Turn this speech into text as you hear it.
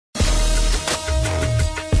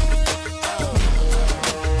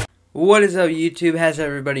What is up, YouTube? How's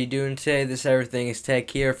everybody doing today? This Everything is Tech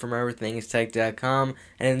here from everythingistech.com,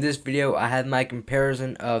 and in this video I have my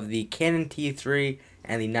comparison of the Canon T3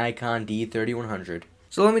 and the Nikon D3100.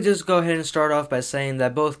 So let me just go ahead and start off by saying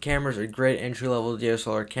that both cameras are great entry-level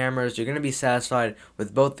DSLR cameras. You're going to be satisfied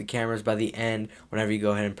with both the cameras by the end whenever you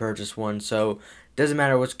go ahead and purchase one, so it doesn't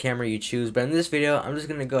matter which camera you choose. But in this video, I'm just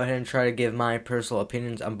going to go ahead and try to give my personal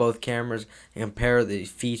opinions on both cameras and compare the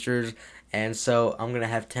features. And so I'm going to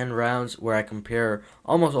have 10 rounds where I compare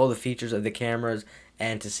almost all the features of the cameras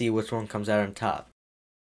and to see which one comes out on top.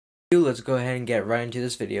 Let's go ahead and get right into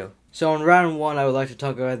this video. So in round 1, I would like to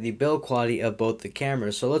talk about the build quality of both the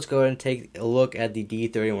cameras. So let's go ahead and take a look at the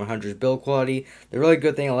D3100's build quality. The really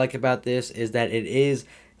good thing I like about this is that it is,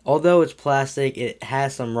 although it's plastic, it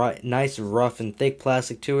has some nice rough and thick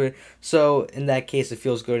plastic to it. So in that case, it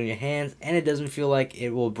feels good in your hands, and it doesn't feel like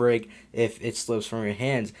it will break if it slips from your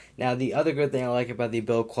hands. Now, the other good thing I like about the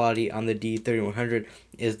build quality on the D3100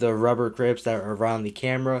 is the rubber grips that are around the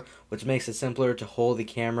camera, which makes it simpler to hold the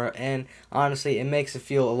camera, and honestly, it makes it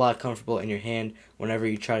feel a lot comfortable in your hand whenever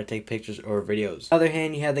you try to take pictures or videos. On the other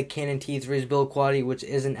hand, you have the Canon T3's build quality, which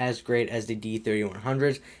isn't as great as the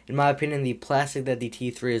D3100's. In my opinion, the plastic that the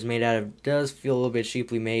T3 is made out of does feel a little bit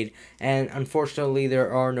cheaply made, and unfortunately,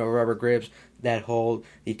 there are no rubber grips that hold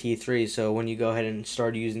the T3, so when you go ahead and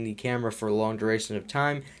start using the camera for a long duration of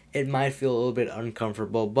time, it might feel a little bit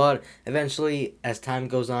uncomfortable, but eventually, as time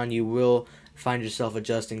goes on, you will find yourself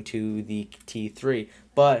adjusting to the T3.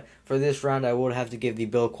 But for this round, I would have to give the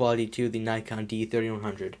build quality to the Nikon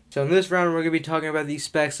D3100. So in this round, we're going to be talking about the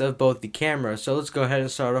specs of both the cameras. So let's go ahead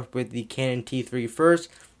and start off with the Canon T3 first.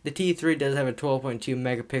 The T3 does have a 12.2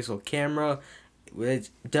 megapixel camera, which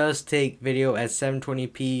does take video at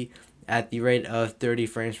 720p at the rate of 30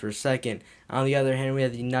 frames per second. On the other hand, we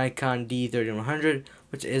have the Nikon D3100,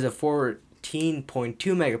 which is a 14.2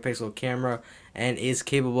 megapixel camera and is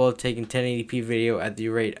capable of taking 1080p video at the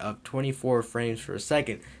rate of 24 frames per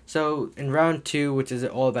second. So in round 2, which is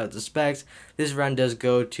all about the specs, this round does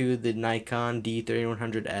go to the Nikon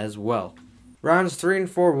D3100 as well. Rounds 3 and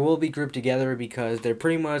 4 will be grouped together because they're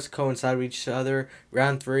pretty much coincide with each other.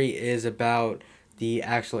 Round 3 is about the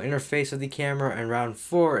actual interface of the camera, and round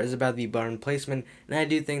 4 is about the button placement, and I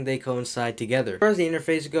do think they coincide together. As far as the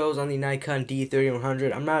interface goes on the Nikon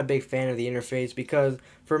D3100, I'm not a big fan of the interface because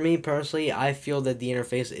for me personally, I feel that the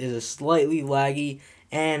interface is slightly laggy,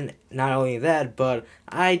 and not only that, but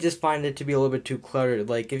I just find it to be a little bit too cluttered.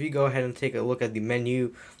 Like if you go ahead and take a look at the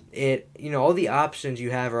menu, all the options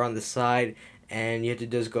you have are on the side, and you have to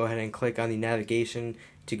just go ahead and click on the navigation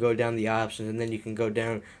to go down the options, and then you can go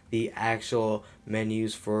down the actual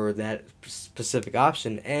menus for that specific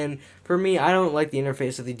option. And for me, I don't like the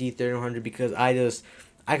interface of the D3100 because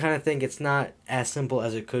I kind of think it's not as simple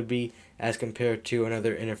as it could be as compared to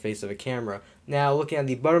another interface of a camera. Now, looking at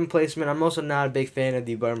the button placement, I'm also not a big fan of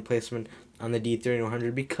the button placement on the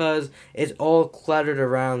D3100 because it's all cluttered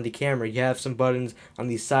around the camera. You have some buttons on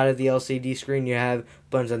the side of the LCD screen, you have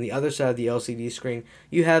buttons on the other side of the LCD screen,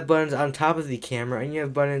 you have buttons on top of the camera, and you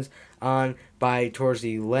have buttons towards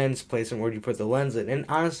the lens placement where you put the lens in. And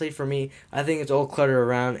honestly, for me, I think it's all cluttered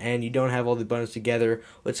around and you don't have all the buttons together,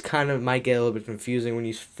 which kind of might get a little bit confusing when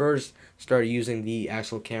you first start using the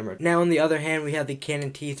actual camera. Now, on the other hand, we have the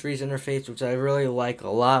Canon T3's interface, which I really like a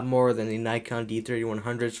lot more than the Nikon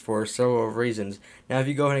D3100's for several reasons. Now, if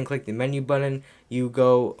you go ahead and click the menu button, you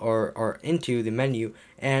go or into the menu,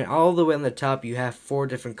 and all the way on the top you have 4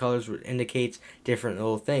 different colors, which indicates different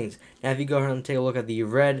little things. Now if you go ahead and take a look at the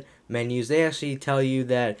red menus, they actually tell you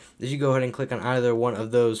that if you go ahead and click on either one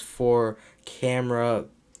of those 4 camera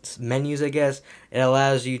menus, I guess, it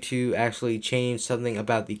allows you to actually change something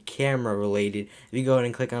about the camera related. If you go ahead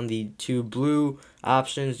and click on the 2 blue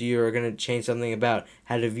options, you're going to change something about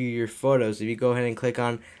how to view your photos. If you go ahead and click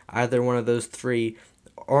on either one of those 3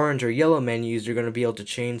 orange or yellow menus, you're going to be able to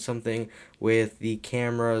change something with the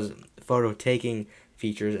camera's photo taking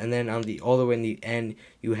features. And then on all the way in the end,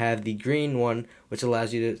 you have the green one, which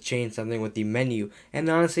allows you to change something with the menu. And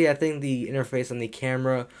honestly, I think the interface on the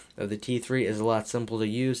camera of the T3 is a lot simple to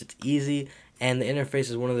use. It's easy, and the interface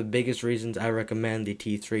is one of the biggest reasons I recommend the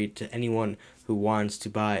T3 to anyone who wants to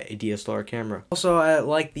buy a DSLR camera. Also, I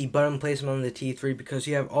like the button placement on the T3 because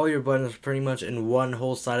you have all your buttons pretty much in one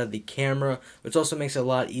whole side of the camera, which also makes it a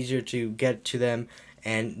lot easier to get to them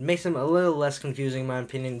and makes them a little less confusing in my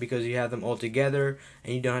opinion because you have them all together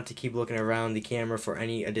and you don't have to keep looking around the camera for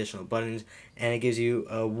any additional buttons, and it gives you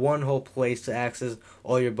one whole place to access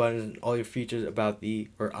all your buttons and all your features about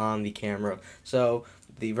on the camera. So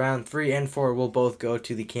the round 3 and 4 will both go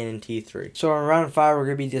to the Canon T3. So in round 5, we're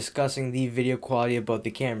going to be discussing the video quality of both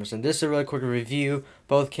the cameras. And this is a really quick review.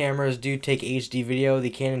 Both cameras do take HD video.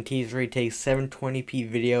 The Canon T3 takes 720p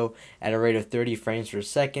video at a rate of 30 frames per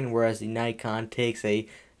second, whereas the Nikon takes a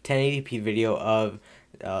 1080p video of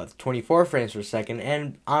 24 frames per second.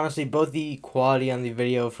 And honestly, both the quality on the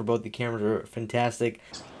video for both the cameras are fantastic.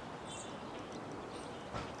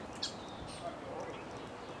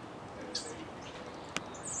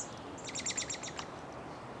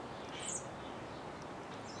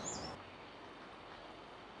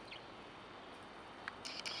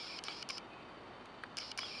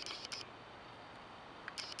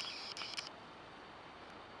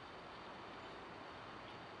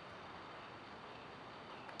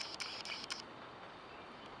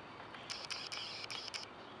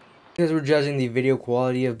 Because we're judging the video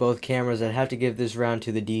quality of both cameras, I'd have to give this round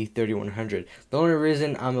to the D3100. The only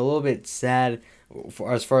reason I'm a little bit sad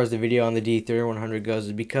as far as the video on the D3100 goes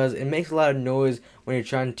is because it makes a lot of noise when you're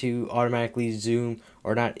trying to automatically zoom,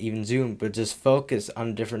 or not even zoom, but just focus on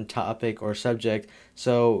a different topic or subject.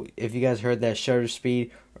 So if you guys heard that shutter speed,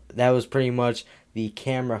 that was pretty much the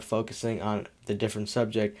camera focusing on the different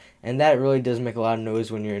subject, and that really does make a lot of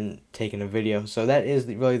noise when you're taking a video. So that is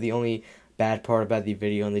really the only bad part about the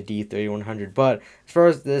video on the D3100. But as far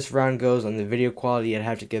as this round goes on the video quality, I'd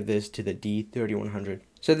have to give this to the D3100.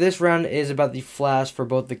 So this round is about the flash for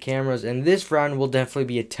both the cameras, and this round will definitely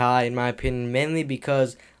be a tie in my opinion, mainly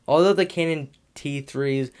because although the Canon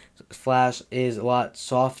T3's flash is a lot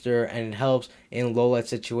softer and it helps in low light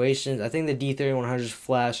situations, I think the D3100's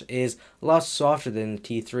flash is a lot softer than the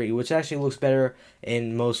T3, which actually looks better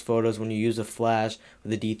in most photos when you use a flash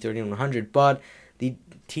with the D3100. But the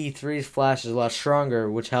T3's flash is a lot stronger,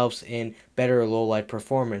 which helps in better low light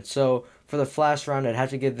performance. So for the flash round, I'd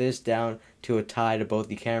have to give this down to a tie to both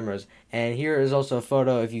the cameras. And here is also a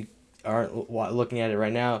photo, if you aren't looking at it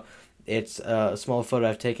right now. It's a small photo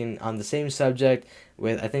I've taken on the same subject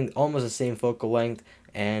with, I think, almost the same focal length,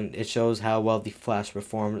 and it shows how well the flash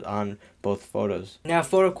performs on both photos. Now,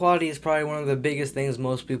 photo quality is probably one of the biggest things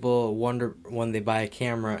most people wonder when they buy a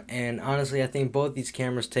camera, and honestly, I think both these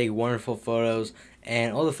cameras take wonderful photos,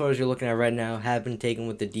 and all the photos you're looking at right now have been taken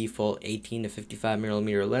with the default 18 to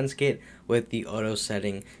 55mm lens kit with the auto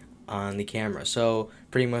setting on the camera. So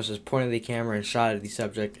pretty much just pointed the camera and shot at the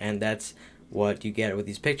subject, and that's what you get with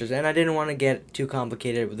these pictures. And I didn't want to get too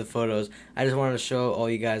complicated with the photos. I just wanted to show all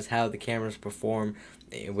you guys how the cameras perform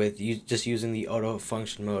with just using the auto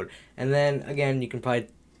function mode. And then again, you can probably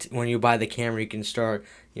when you buy the camera, you can start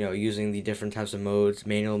using the different types of modes,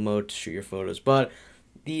 manual mode to shoot your photos. But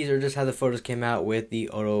these are just how the photos came out with the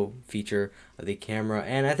auto feature of the camera.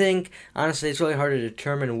 And I think honestly it's really hard to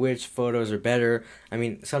determine which photos are better. I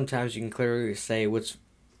mean, sometimes you can clearly say which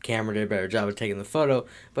camera did a better job of taking the photo,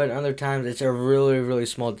 but other times it's a really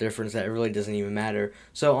small difference that it really doesn't even matter.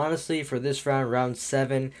 So honestly, for this round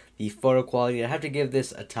 7, the photo quality, I have to give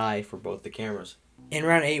this a tie for both the cameras. In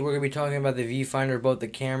round 8, we're going to be talking about the viewfinder of both the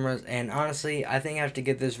cameras, and honestly, I think I have to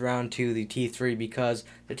give this round to the T3 because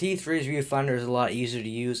the T3's viewfinder is a lot easier to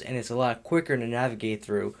use and it's a lot quicker to navigate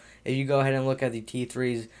through. If you go ahead and look at the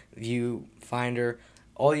T3's viewfinder,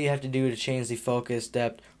 all you have to do to change the focus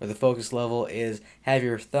depth or the focus level is have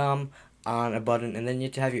your thumb on a button, and then you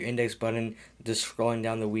have to have your index button just scrolling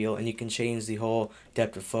down the wheel, and you can change the whole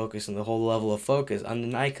depth of focus and the whole level of focus. On the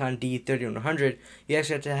Nikon D3100, you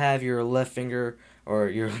actually have to have your left finger,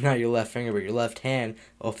 or not your left finger, but your left hand,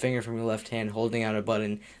 a finger from your left hand holding out a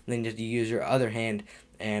button, and then you have to use your other hand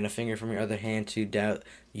and a finger from your other hand to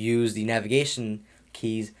use the navigation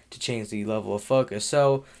keys to change the level of focus.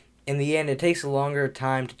 So in the end, it takes a longer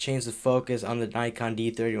time to change the focus on the Nikon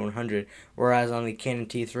D3100, whereas on the Canon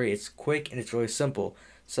T3, it's quick and it's really simple.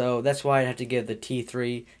 So that's why I have to give the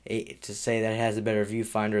T3 to say that it has a better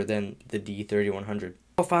viewfinder than the D3100.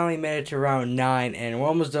 We finally made it to round 9, and we're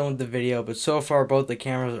almost done with the video, but so far both the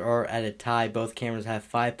cameras are at a tie. Both cameras have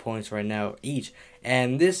 5 points right now each.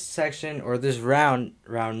 And this section, or this round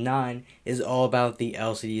 9, is all about the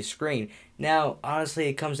LCD screen. Now, honestly,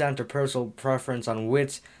 it comes down to personal preference on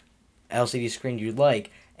which LCD screen you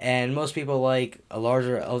like, and most people like a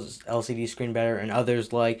larger LCD screen better, and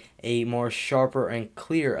others like a more sharper and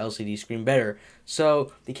clear LCD screen better.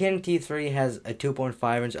 So the Canon T3 has a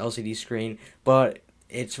 2.5-inch LCD screen, but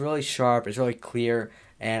it's really sharp, it's really clear,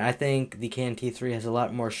 and I think the Canon T3 has a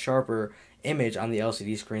lot more sharper image on the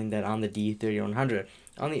LCD screen than on the D3100.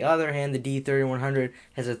 On the other hand, the D3100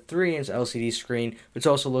 has a 3-inch LCD screen, which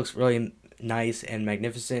also looks really nice and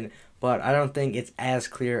magnificent, but I don't think it's as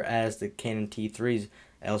clear as the Canon T3's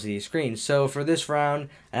LCD screen. So for this round,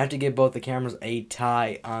 I have to give both the cameras a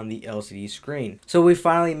tie on the LCD screen. So we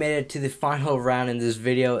finally made it to the final round in this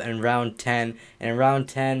video, in round 10. And in round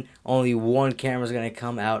 10, only one camera is going to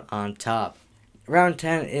come out on top. Round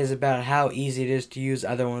 10 is about how easy it is to use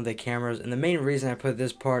either one of the cameras, and the main reason I put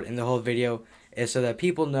this part in the whole video is so that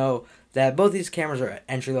people know that both these cameras are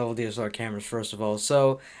entry-level DSLR cameras, first of all.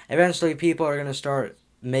 So eventually people are going to start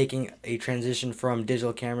making a transition from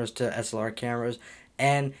digital cameras to SLR cameras,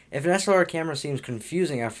 and if an SLR camera seems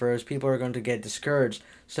confusing at first, people are going to get discouraged.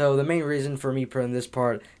 So the main reason for me putting this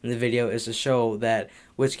part in the video is to show that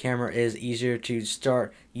which camera is easier to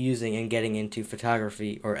start using and getting into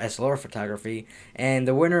photography, or SLR photography. And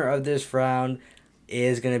the winner of this round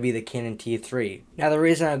is going to be the Canon T3. Now the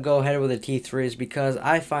reason I go ahead with the T3 is because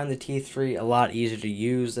I find the T3 a lot easier to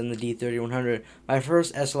use than the D3100. My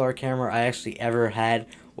first SLR camera I actually ever had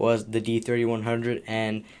was the D3100,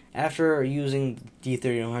 and after using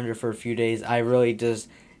D3100 for a few days, I really just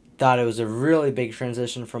thought it was a really big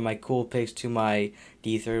transition from my Coolpix to my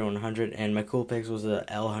D3100, and my Coolpix was a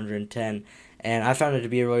L110, and I found it to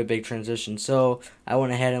be a really big transition. So I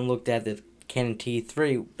went ahead and looked at the Canon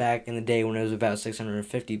T3 back in the day when it was about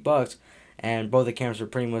 $650, and both the cameras were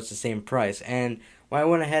pretty much the same price. And when I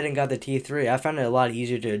went ahead and got the T3, I found it a lot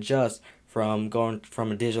easier to adjust from going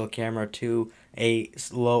from a digital camera to a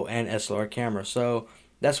low-end SLR camera. So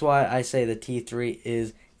that's why I say the T3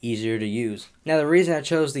 is easier to use. Now the reason I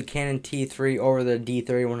chose the Canon T3 over the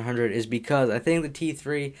D3100 is because I think the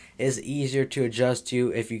T3 is easier to adjust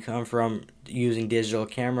to if you come from using digital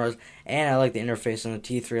cameras, and I like the interface on the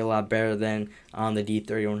T3 a lot better than on the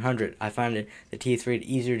D3100. I find the T3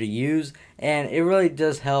 easier to use, and it really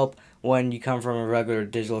does help when you come from a regular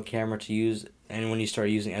digital camera to use and when you start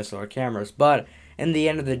using SLR cameras. But in the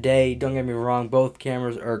end of the day, don't get me wrong, both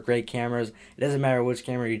cameras are great cameras. It doesn't matter which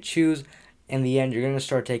camera you choose. In the end, you're going to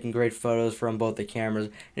start taking great photos from both the cameras,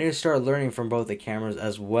 and you're going to start learning from both the cameras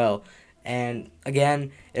as well. And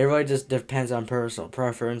again, it really just depends on personal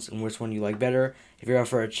preference and which one you like better. If you're up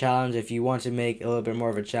for a challenge, if you want to make a little bit more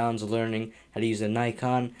of a challenge learning how to use a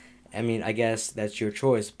Nikon, I mean, I guess that's your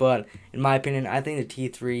choice. But in my opinion, I think the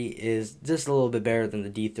T3 is just a little bit better than the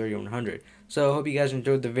D3100. So I hope you guys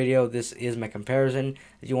enjoyed the video. This is my comparison.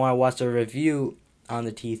 If you want to watch the review on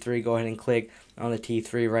the T3, go ahead and click on the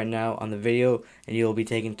T3 right now on the video, and you'll be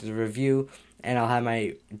taken to the review. And I'll have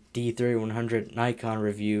my D3100 Nikon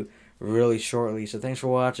review really shortly. So thanks for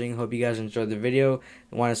watching. Hope you guys enjoyed the video.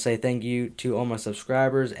 I want to say thank you to all my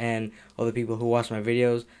subscribers and all the people who watch my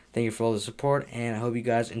videos. Thank you for all the support, and I hope you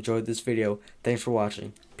guys enjoyed this video. Thanks for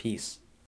watching. Peace.